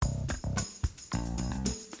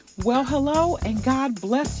Well, hello and God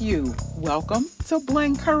bless you. Welcome to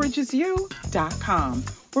BlenencouragesYou.com,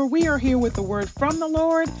 where we are here with the word from the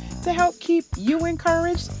Lord to help keep you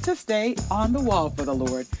encouraged to stay on the wall for the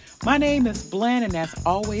Lord. My name is Blen, and as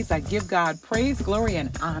always, I give God praise, glory,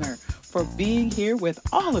 and honor for being here with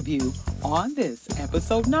all of you on this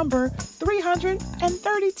episode number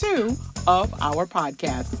 332 of our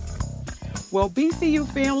podcast. Well, BCU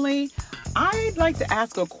family, I'd like to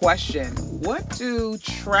ask a question. What do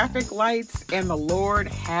traffic lights and the Lord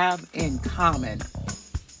have in common?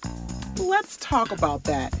 Let's talk about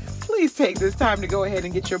that. Please take this time to go ahead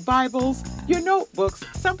and get your Bibles, your notebooks,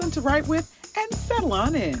 something to write with, and settle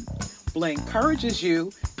on in. Blen Encourages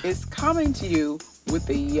You is coming to you with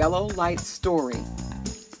the yellow light story.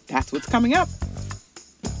 That's what's coming up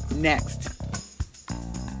next.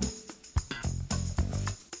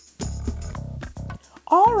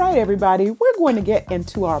 All right, everybody, we're going to get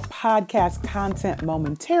into our podcast content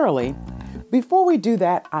momentarily. Before we do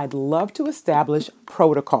that, I'd love to establish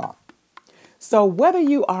protocol. So whether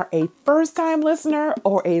you are a first-time listener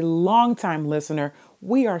or a long-time listener,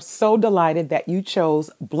 we are so delighted that you chose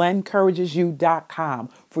BlenencouragesYou.com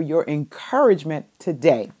for your encouragement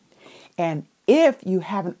today. And if you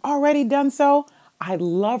haven't already done so, I'd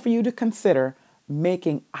love for you to consider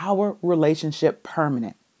making our relationship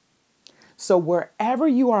permanent. So wherever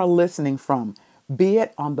you are listening from, be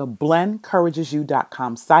it on the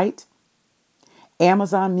BlenencouragesYou.com site,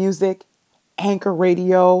 Amazon Music, Anchor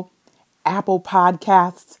Radio, Apple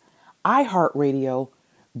Podcasts, iHeartRadio,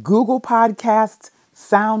 Google Podcasts,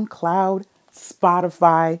 SoundCloud,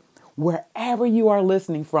 Spotify, wherever you are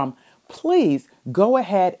listening from, please go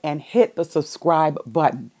ahead and hit the subscribe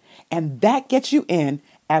button. And that gets you in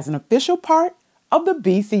as an official part of the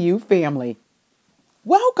BCU family.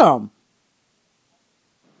 Welcome.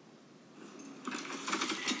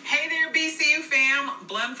 Hey there, BCU fam.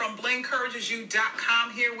 Blen from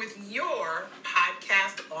BlenencouragesYou.com here with your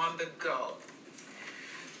podcast on the go.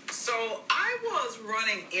 So I was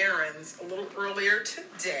running errands a little earlier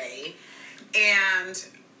today, and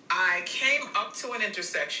I came up to an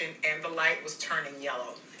intersection and the light was turning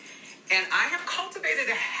yellow. And I have cultivated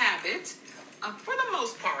a habit, for the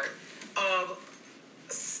most part, of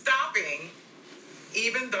stopping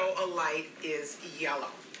even though a light is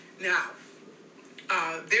yellow. Now,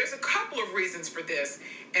 there's a couple of reasons for this,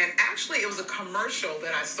 and actually it was a commercial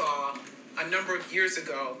that I saw a number of years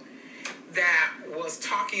ago that was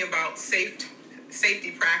talking about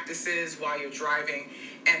safety practices while you're driving,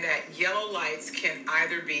 and that yellow lights can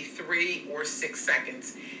either be 3 or 6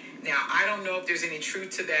 seconds. Now, I don't know if there's any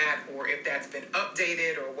truth to that or if that's been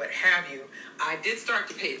updated or what have you. I did start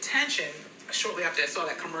to pay attention shortly after I saw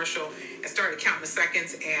that commercial and started counting the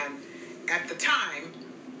seconds, and at the time,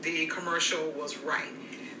 the commercial was right.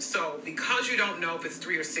 So because you don't know if it's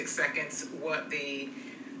 3 or 6 seconds, what the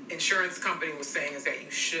insurance company was saying is that you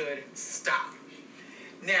should stop.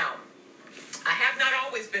 Now, I have not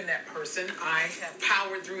always been that person. I have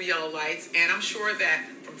powered through yellow lights, and I'm sure that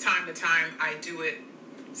from time to time I do it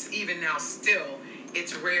even now still.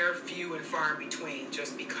 It's rare, few, and far in between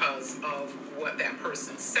just because of what that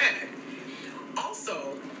person said.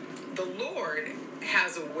 Also, the Lord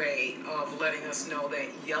has a way of letting us know that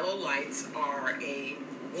yellow lights are a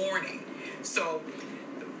warning. So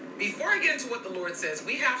before I get into what the Lord says,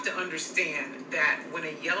 we have to understand that when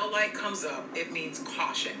a yellow light comes up, it means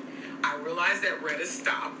caution. I realize that red is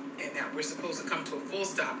stop and that we're supposed to come to a full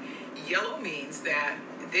stop. Yellow means that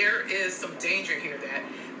there is some danger here, that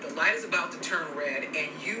the light is about to turn red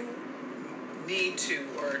and you need to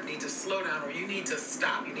slow down, or you need to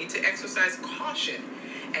stop. You need to exercise caution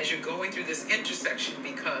as you're going through this intersection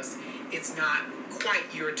because it's not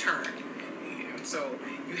quite your turn. So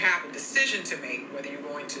you have a decision to make whether you're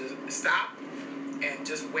going to stop and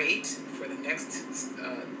just wait for the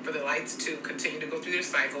for the lights to continue to go through their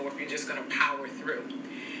cycle, or if you're just going to power through.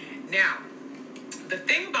 Now, the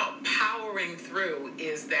thing about powering through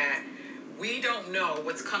is that we don't know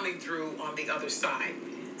what's coming through on the other side.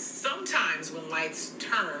 Sometimes when lights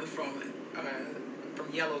turn from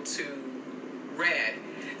yellow to red,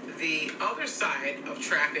 the other side of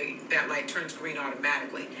traffic, that light turns green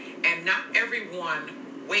automatically. And not everyone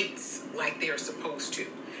waits like they're supposed to.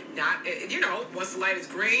 Once the light is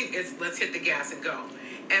green, it's let's hit the gas and go.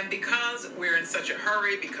 And because we're in such a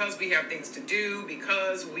hurry, because we have things to do,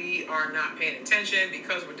 because we are not paying attention,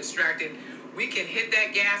 because we're distracted, we can hit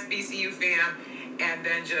that gas, BCU fam, and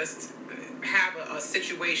then just have a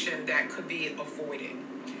situation that could be avoided.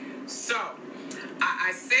 So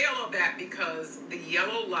I say all of that because the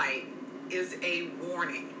yellow light is a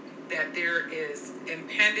warning that there is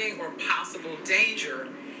impending or possible danger,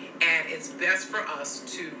 and it's best for us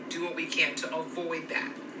to do what we can to avoid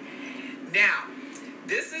that. Now,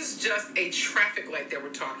 this is just a traffic light that we're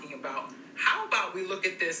talking about. How about we look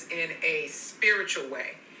at this in a spiritual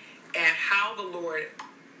way, and how the Lord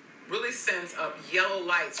really sends up yellow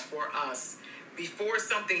lights for us before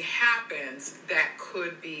something happens that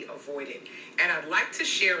could be avoided. And I'd like to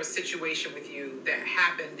share a situation with you that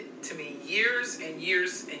happened to me years and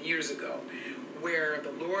years and years ago, where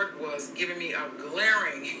the Lord was giving me a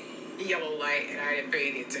glaring yellow light and I didn't pay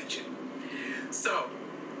any attention. So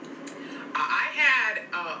I had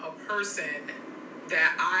a person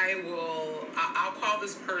that I'll call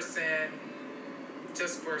this person,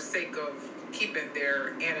 just for sake of keeping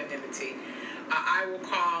their anonymity, I will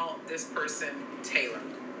call this person Taylor,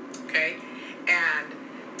 okay? And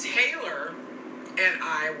Taylor and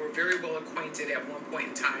I were very well acquainted at one point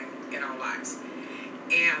in time in our lives.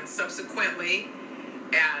 And subsequently,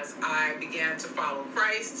 as I began to follow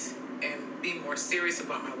Christ and be more serious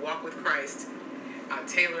about my walk with Christ,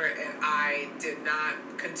 Taylor and I did not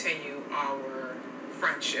continue our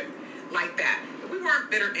friendship like that. We weren't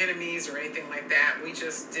bitter enemies or anything like that. We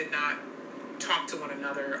just did not talk to one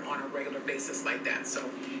another on a regular basis like that. So,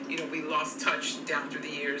 we lost touch down through the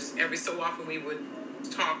years. Every so often we would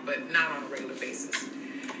talk, but not on a regular basis.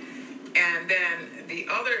 And then the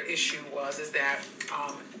other issue is that,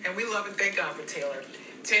 and we love and thank God for Taylor.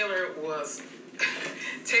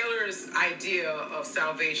 Taylor's idea of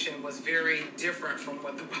salvation was very different from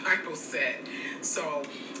what the Bible said. So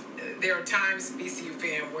there are times, BCU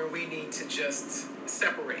fam, where we need to just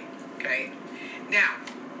separate, okay? Now,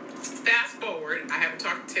 fast forward, I haven't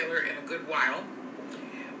talked to Taylor in a good while.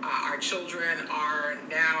 Our children are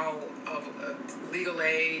now of legal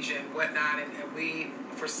age and whatnot, and we,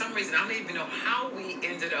 for some reason, I don't even know how we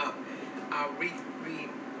ended up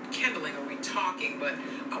rekindling or re-talking, but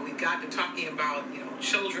we got to talking about,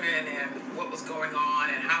 children and what was going on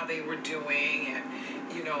and how they were doing and,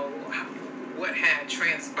 what had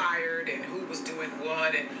transpired and who was doing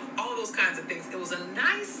what and all those kinds of things. It was a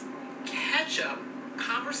nice catch-up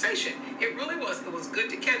conversation. It really was. It was good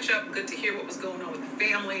to catch up, good to hear what was going on with the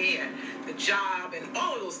family and the job and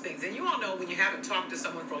all of those things. And you all know when you haven't talked to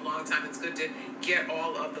someone for a long time, it's good to get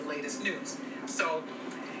all of the latest news. So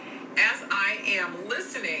as I am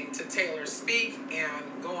listening to Taylor speak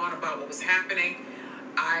and go on about what was happening,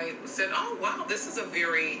 I said, oh, wow, this is a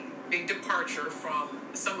very big departure from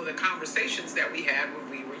some of the conversations that we had when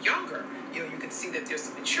we were younger. You can see that there's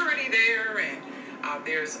some maturity there and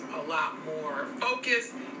there's a lot more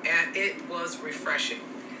focus, and it was refreshing.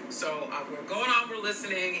 So we're going on, we're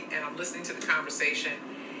listening, and I'm listening to the conversation,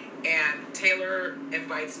 and Taylor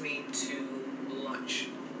invites me to lunch.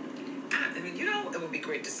 And it would be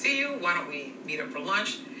great to see you. Why don't we meet up for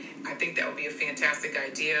lunch? I think that would be a fantastic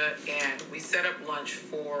idea. And we set up lunch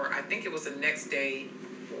for, I think it was the next day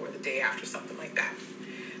or the day after, something like that.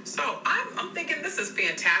 So I'm thinking this is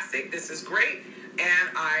fantastic. This is great. And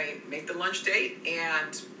I make the lunch date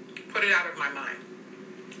and put it out of my mind.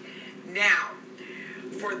 Now,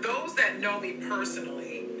 for those that know me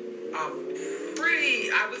personally,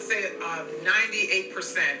 I would say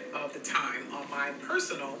 98% of the time on my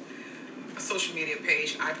personal social media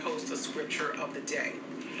page, I post a scripture of the day.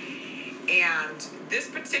 And this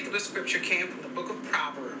particular scripture came from the book of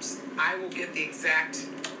Proverbs. I will get the exact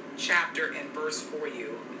chapter and verse for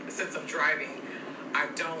you. Since I'm driving, I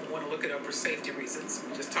don't want to look it up for safety reasons.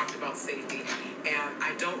 We just talked about safety. And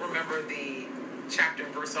I don't remember the chapter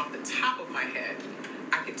and verse off the top of my head.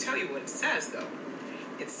 I can tell you what it says, though.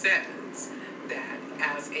 It says that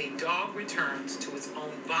as a dog returns to its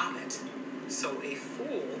own vomit, so a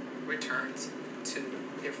fool returns to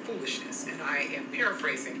their foolishness. And I am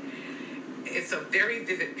paraphrasing. It's a very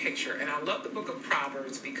vivid picture. And I love the book of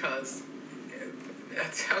Proverbs because I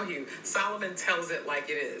tell you, Solomon tells it like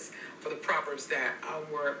it is. For the Proverbs that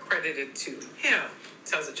were credited to him,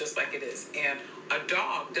 tells it just like it is. And a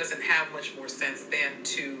dog doesn't have much more sense than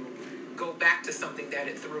to go back to something that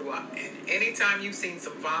it threw up. And anytime you've seen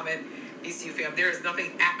some vomit, BCU fam, there is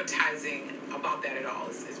nothing appetizing about that at all.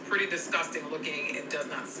 It's pretty disgusting looking. It does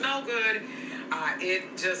not smell good.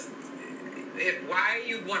 Why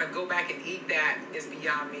you want to go back and eat that is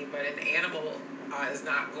beyond me. But an animal is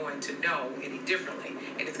not going to know any differently,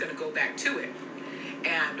 and it's going to go back to it.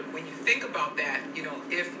 And when you think about that,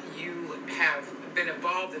 if you have been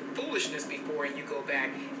involved in foolishness before and you go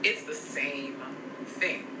back, it's the same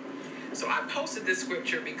thing. So I posted this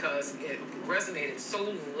scripture because it resonated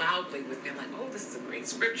so loudly with me. I'm like, oh, this is a great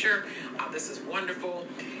scripture. This is wonderful.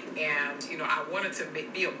 And, I wanted to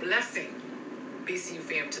be a blessing, BCU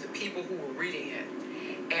fam, to the people who were reading it.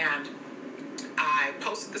 And I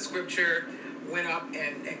posted the scripture, went up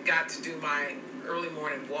and got to do my early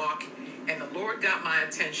morning walk, and the Lord got my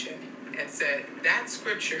attention and said, that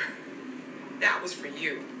scripture, that was for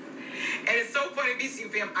you. And it's so funny, BCU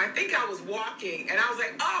fam, I think I was walking and I was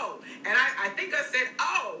like, oh, and I think I said,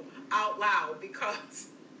 oh, out loud, because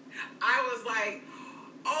I was like,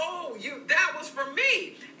 oh, that was for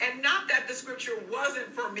me. And not that the scripture wasn't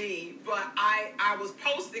for me, but I was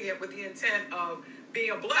posting it with the intent of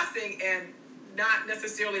being a blessing and not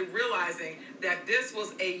necessarily realizing that this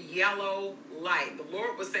was a yellow light. The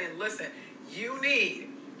Lord was saying, listen, you need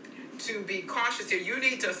to be cautious here. You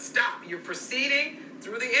need to stop. You're proceeding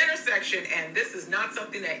through the intersection, and this is not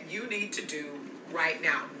something that you need to do right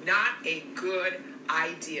now. Not a good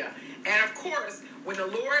idea. And of course, when the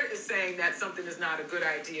Lord is saying that something is not a good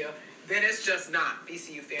idea, then it's just not,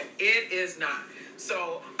 BCU fan. It is not.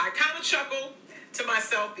 So I kind of chuckled to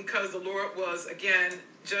myself because the Lord was, again,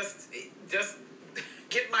 just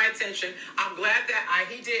get my attention. I'm glad that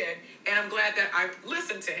he did, and I'm glad that I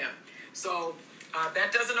listened to him. So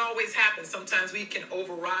that doesn't always happen. Sometimes we can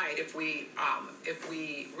override if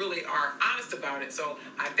we really are honest about it. So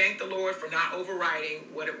I thank the Lord for not overriding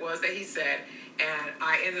what it was that he said, and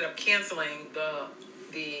I ended up canceling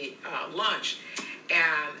the lunch.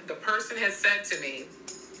 And the person has said to me,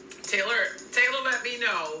 Taylor let me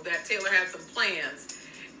know that Taylor had some plans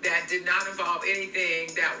that did not involve anything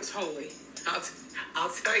that was holy. I'll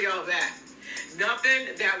tell y'all that.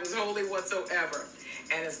 Nothing that was holy whatsoever.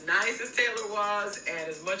 And as nice as Taylor was, and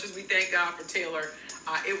as much as we thank God for Taylor,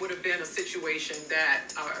 it would have been a situation that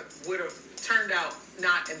would have turned out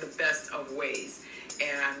not in the best of ways.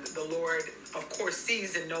 And the Lord, of course,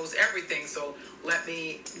 sees and knows everything. So let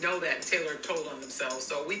me know that Taylor told on themselves.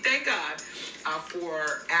 So we thank God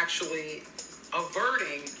for actually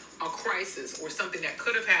averting a crisis or something that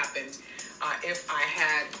could have happened if I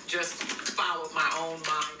had just followed my own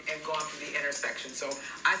mind and gone through the intersection. So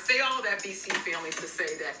I say all of that, BC family, to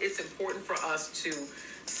say that it's important for us to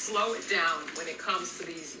slow it down when it comes to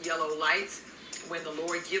these yellow lights. When the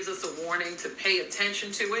Lord gives us a warning, to pay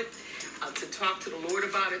attention to it, to talk to the Lord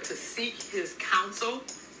about it, to seek his counsel,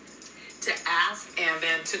 to ask, and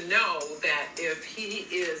then to know that if he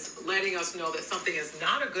is letting us know that something is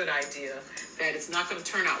not a good idea, that it's not going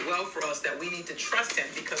to turn out well for us, that we need to trust him,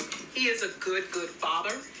 because he is a good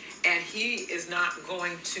father, and he is not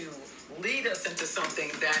going to lead us into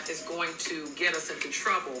something that is going to get us into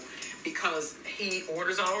trouble, because he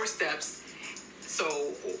orders all our steps. So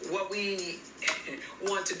what we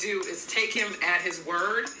want to do is take him at his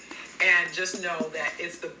word and just know that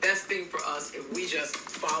it's the best thing for us if we just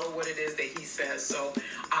follow what it is that he says. So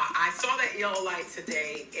I saw that yellow light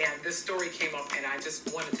today, and this story came up, and I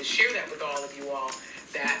just wanted to share that with all of you all,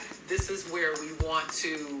 that this is where we want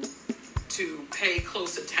to pay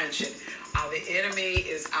close attention. The enemy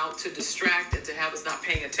is out to distract and to have us not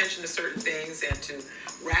paying attention to certain things, and to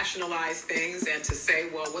rationalize things, and to say,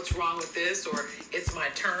 well, what's wrong with this? Or it's my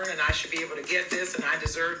turn and I should be able to get this and I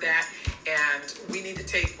deserve that. And we need to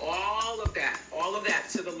take all of that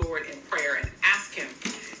to the Lord in prayer and ask him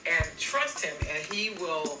and trust him, and he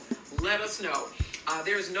will let us know.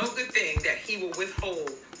 There is no good thing that he will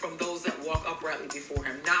withhold from those that walk uprightly before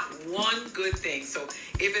him. Not one good thing. So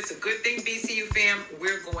if it's a good thing, BCU fam,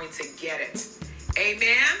 we're going to get it.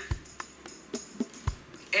 Amen.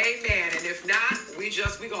 Amen. And if not,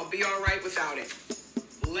 we're going to be all right without it.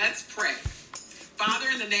 Let's pray. Father,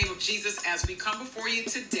 in the name of Jesus, as we come before you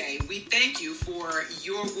today, we thank you for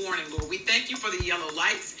your warning, Lord. We thank you for the yellow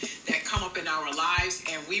lights that come up in our lives.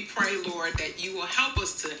 And we pray, Lord, that you will help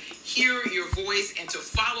us to hear your voice and to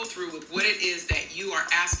follow through with what it is that you are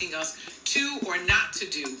asking us to or not to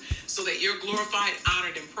do, so that you're glorified,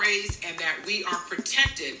 honored, and praised, and that we are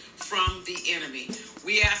protected from the enemy.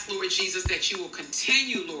 We ask, Lord Jesus, that you will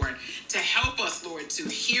continue, Lord, to help us, Lord, to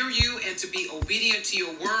hear you and to be obedient to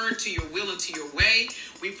your word, to your will, and to your way.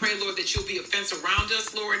 We pray, Lord, that you'll be a fence around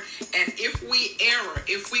us, Lord. And if we err,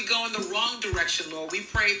 if we go in the wrong direction, Lord, we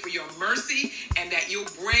pray for your mercy and that you'll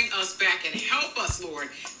bring us back and help us, Lord,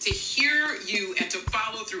 to hear you and to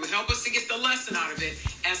follow through. Help us to get the lesson out of it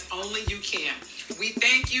as only you can. We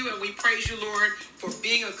thank you and we praise you, Lord, for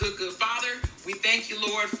being a good Father. We thank you,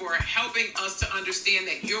 Lord, for helping us to understand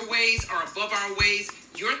that your ways are above our ways.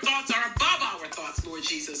 Your thoughts are above our thoughts, Lord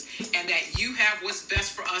Jesus, and that you have what's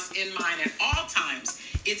best for us in mind at all times.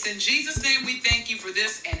 It's in Jesus' name we thank you for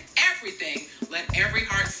this and everything. Let every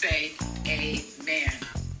heart say amen.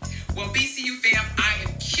 Well, BCU fam, I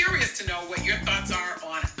am curious to know what your thoughts are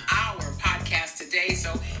on our podcast today.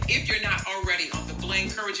 So if you're not already on the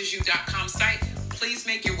BlakeEncouragesYou.com site, please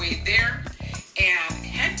make your way there and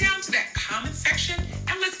head down to that comment section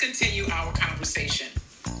and let's continue our conversation.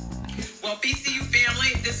 Well, BCU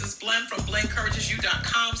family, this is Glenn from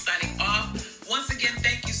BlenencouragesYou.com signing off. Once again,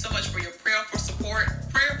 thank you so much for your prayerful support,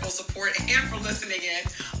 and for listening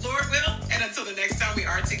in. Lord will, and until the next time we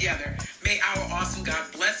are together, may our awesome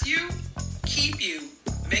God bless you, keep you,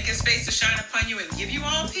 make his face to shine upon you, and give you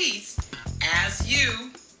all peace as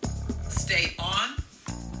you stay on